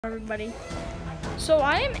Everybody. So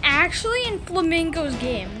I am actually in Flamingo's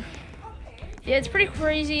game. Yeah, it's pretty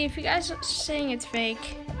crazy. If you guys are saying it's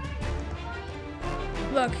fake,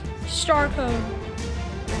 look, star code.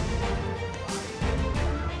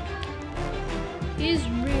 He's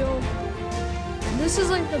real. This is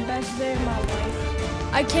like the best day of my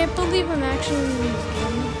life. I can't believe I'm actually in this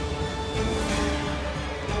game.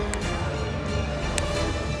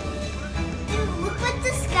 Dude, look what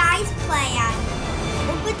this guy's playing.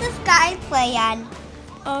 Look what this guy playing.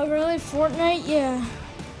 Oh, really? Fortnite? Yeah.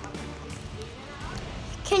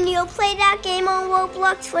 Can you play that game on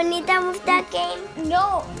Roblox when you're done with that game?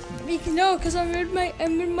 No, because I'm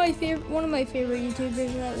in my favorite, one of my favorite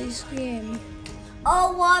YouTubers at least game.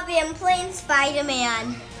 Oh, Robbie, I'm playing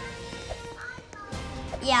Spider-Man.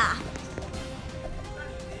 Yeah.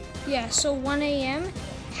 Yeah. So 1 a.m.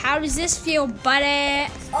 How does this feel,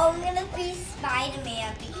 buddy? Oh, I'm gonna be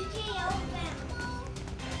Spider-Man.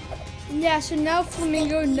 Yeah, so now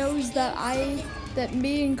Flamingo knows that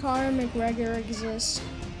me and Conor McGregor exist.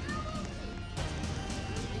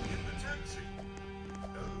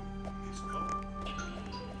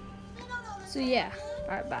 So yeah,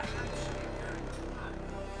 alright, bye.